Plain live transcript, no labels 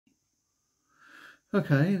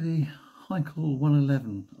Okay, the Heinkel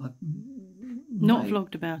 111. I've not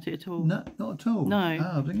vlogged about it at all. No, not at all. No.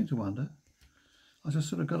 I was beginning to wonder. I just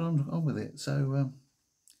sort of got on with it. So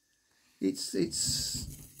it's the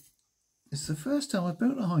first time I've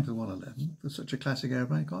built a Heinkel 111 for such a classic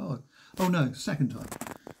aeroplane. Oh no, second time.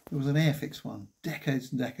 There was an Airfix one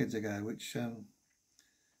decades and decades ago, which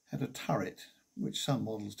had a turret, which some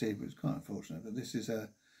models did, which was quite unfortunate. But this is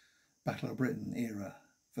a Battle of Britain era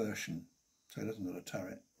version, so it doesn't got a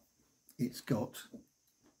turret. It's got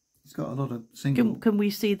a lot of single. Can we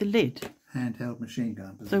see the lid? Handheld machine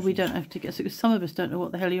gun positions. So we don't have to guess it, because some of us don't know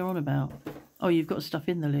what the hell you're on about. Oh, you've got stuff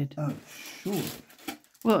in the lid. Oh, sure.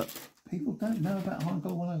 What? People don't know about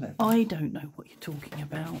Heinkel 111. I don't know what you're talking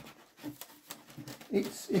about.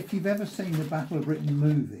 It's, if you've ever seen the Battle of Britain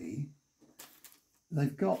movie,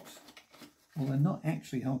 they've got, well, they're not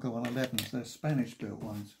actually Heinkel 111s, they're Spanish-built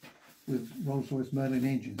ones with Rolls-Royce Merlin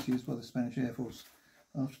engines used by the Spanish Air Force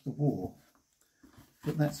after the war.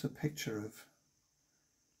 But that's a picture of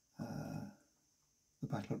the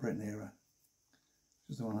Battle of Britain era,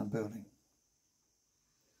 which is the one I'm building.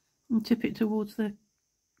 And tip it towards the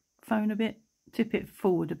phone a bit. Tip it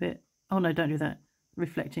forward a bit. Oh no, don't do that.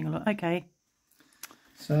 Reflecting a lot. Okay.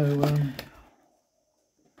 So,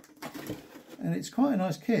 and it's quite a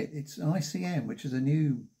nice kit. It's ICM, which is a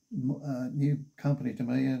new company to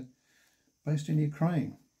me, based in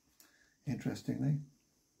Ukraine, interestingly.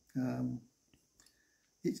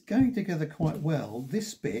 It's going together quite well.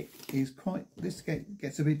 This bit is this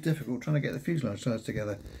gets a bit difficult trying to get the fuselage sides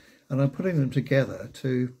together, and I'm putting them together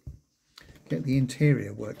to get the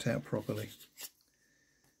interior worked out properly.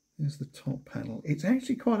 There's the top panel. It's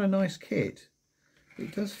actually quite a nice kit.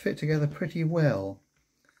 It does fit together pretty well,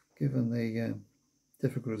 given the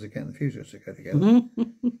difficulties of getting the fuselage to go together.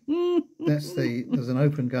 There's an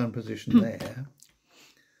open gun position there.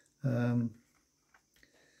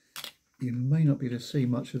 You may not be able to see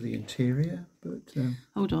much of the interior, but...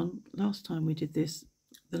 Hold on. Last time we did this,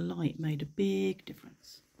 the light made a big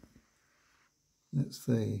difference. That's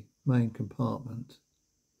the main compartment.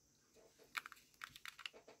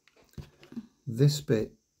 This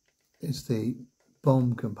bit is the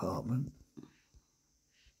bomb compartment,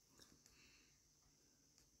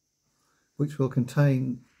 which will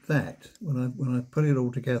contain that. When I put it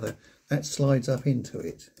all together, that slides up into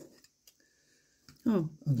it. Oh,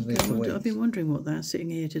 okay. I've been wondering what that's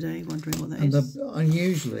sitting here today, wondering what that is.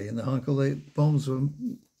 Unusually in the Heinkel, the bombs were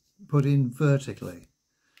put in vertically,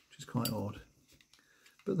 which is quite odd.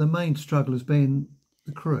 But the main struggle has been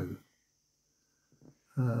the crew.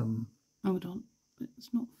 Hold on,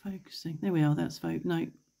 it's not focusing. There we are, that's focus. No,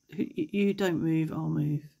 you don't move, I'll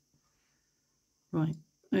move. Right,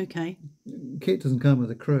 okay. Kit doesn't come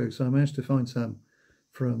with a crew, so I managed to find some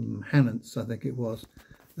from Heinkel, I think it was.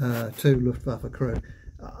 2 Luftwaffe crew.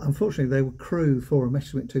 Unfortunately, they were crew for a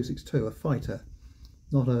Messerschmitt 262, a fighter,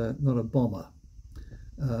 not a bomber.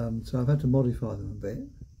 So I've had to modify them a bit.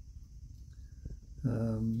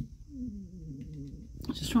 I'm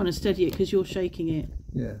just trying to steady it because you're shaking it.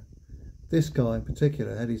 Yeah, this guy in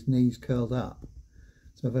particular had his knees curled up,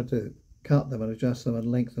 so I've had to cut them and adjust them and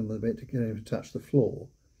lengthen them a bit to get him to touch the floor.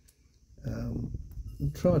 And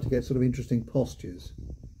try to get sort of interesting postures.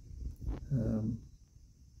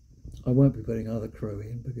 I won't be putting other crew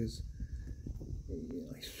in because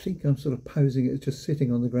I think I'm sort of posing it as just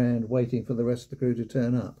sitting on the ground waiting for the rest of the crew to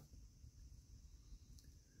turn up.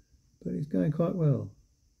 But it's going quite well.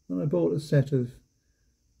 And I bought a set of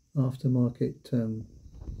aftermarket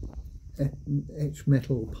etched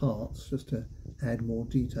metal parts just to add more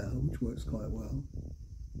detail, which works quite well.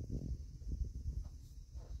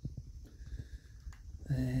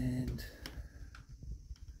 And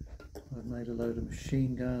I've made a load of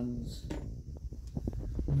machine guns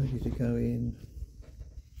ready to go in.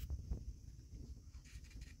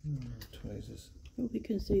 Tweezers. Oh, we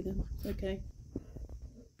can see them. Okay.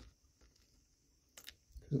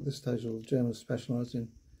 Because at this stage, all the Germans specialised in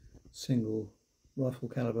single rifle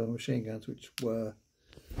caliber machine guns, which were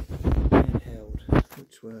handheld,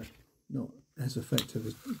 which were not as effective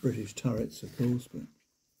as British turrets, of course, but.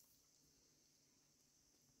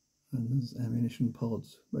 And there's ammunition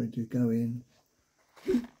pods ready to go in.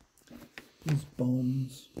 There's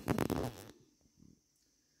bombs,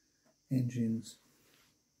 engines.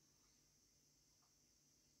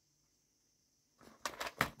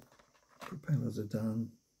 Propellers are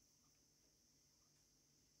done.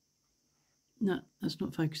 No, that's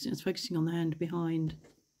not focusing. It's focusing on the hand behind.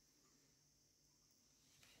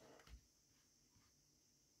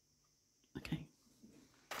 Okay.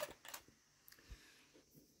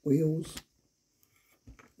 Wheels,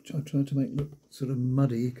 which I tried to make look sort of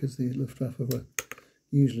muddy because the Luftwaffe were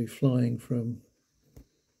usually flying from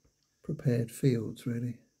prepared fields,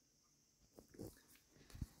 really.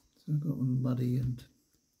 So I've got them muddy and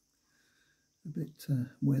a bit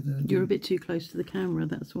weathered. You're a bit too close to the camera,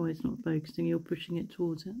 that's why it's not focusing. You're pushing it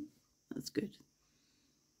towards it. That's good.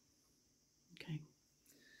 Okay.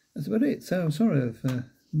 That's about it. So I'm sorry I've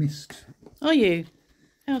missed. Are you?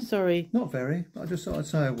 How sorry? Not very, but I just thought I'd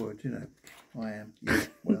say I would, you know. I am. Yeah,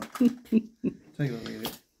 well, take it or leave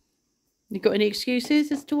it. You got any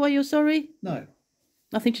excuses as to why you're sorry? No.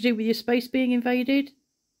 Nothing to do with your space being invaded?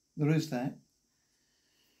 There is that.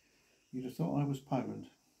 You'd have thought I was Poland.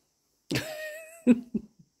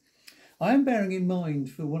 I am bearing in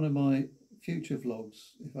mind for one of my future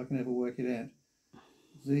vlogs, if I can ever work it out,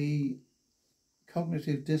 the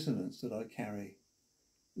cognitive dissonance that I carry,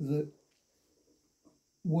 that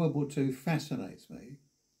World War II fascinates me.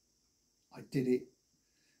 I did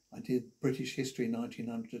British history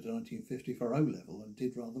 1900 to 1950 for O-level and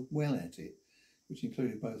did rather well at it, which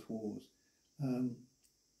included both wars. And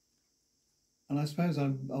I suppose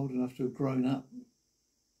I'm old enough to have grown up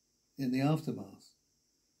in the aftermath.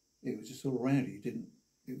 It was just all around you.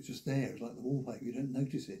 It was just there. It was like the wallpaper. You don't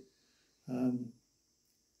notice it. I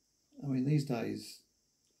mean, these days,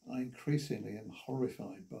 I increasingly am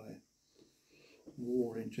horrified by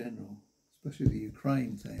war in general, especially the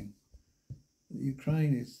Ukraine thing. The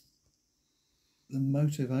Ukraine is, the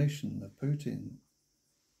motivation of Putin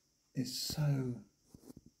is so,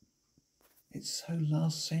 it's so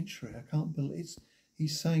last century. I can't believe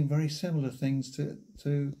he's saying very similar things to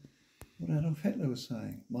what Adolf Hitler was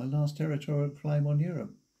saying, my last territorial claim on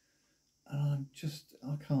Europe. And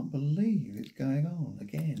I can't believe it's going on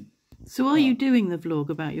again. So are you doing the vlog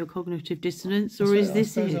about your cognitive dissonance, or is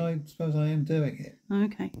this it? I suppose I am doing it.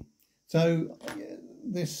 Okay. So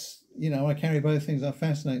this, you know, I carry both things. That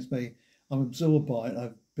fascinates me. I'm absorbed by it.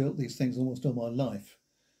 I've built these things almost all my life.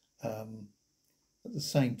 At the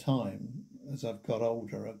same time, as I've got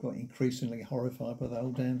older, I've got increasingly horrified by the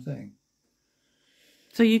whole damn thing.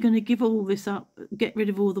 So you're going to give all this up, get rid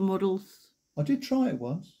of all the models? I did try it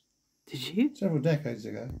once. Did you? Several decades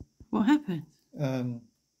ago. What happened? I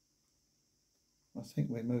think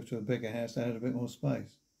we moved to a bigger house that had a bit more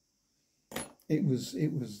space. It was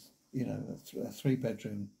you know, a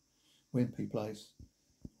 3-bedroom wimpy place,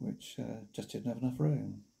 which just didn't have enough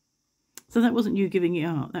room. So that wasn't you giving it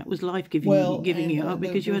up. That was life giving it up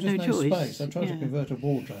because you had no choice. Space. I tried to convert a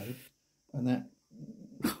wardrobe, and that,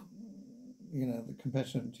 you know, the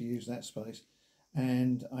competition to use that space,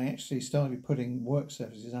 and I actually started putting work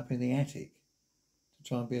surfaces up in the attic to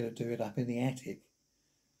try and be able to do it up in the attic.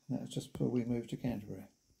 And that was just before we moved to Canterbury.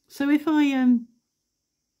 So if I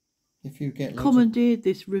if you get commandeered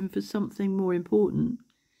this room for something more important,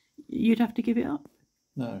 you'd have to give it up?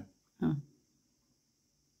 No. Oh.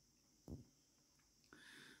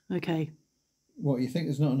 Okay. What, you think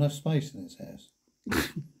there's not enough space in this house?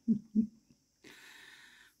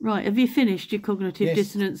 Right, have you finished your cognitive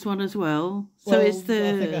dissonance one as well? So well, it's the...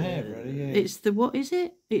 I think I have, really, yeah. It's the, what is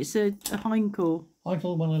it? It's a Heinkel.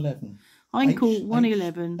 Heinkel 111. Heinkel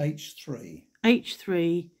 111. H3.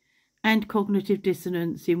 H3 and cognitive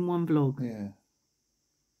dissonance in one vlog. Yeah.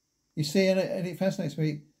 You see, and it fascinates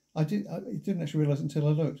me. I didn't actually realise until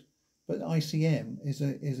I looked, but ICM is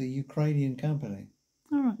a Ukrainian company.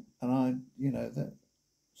 All right. And you know, that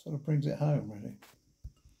sort of brings it home, really.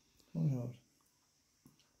 Oh, God.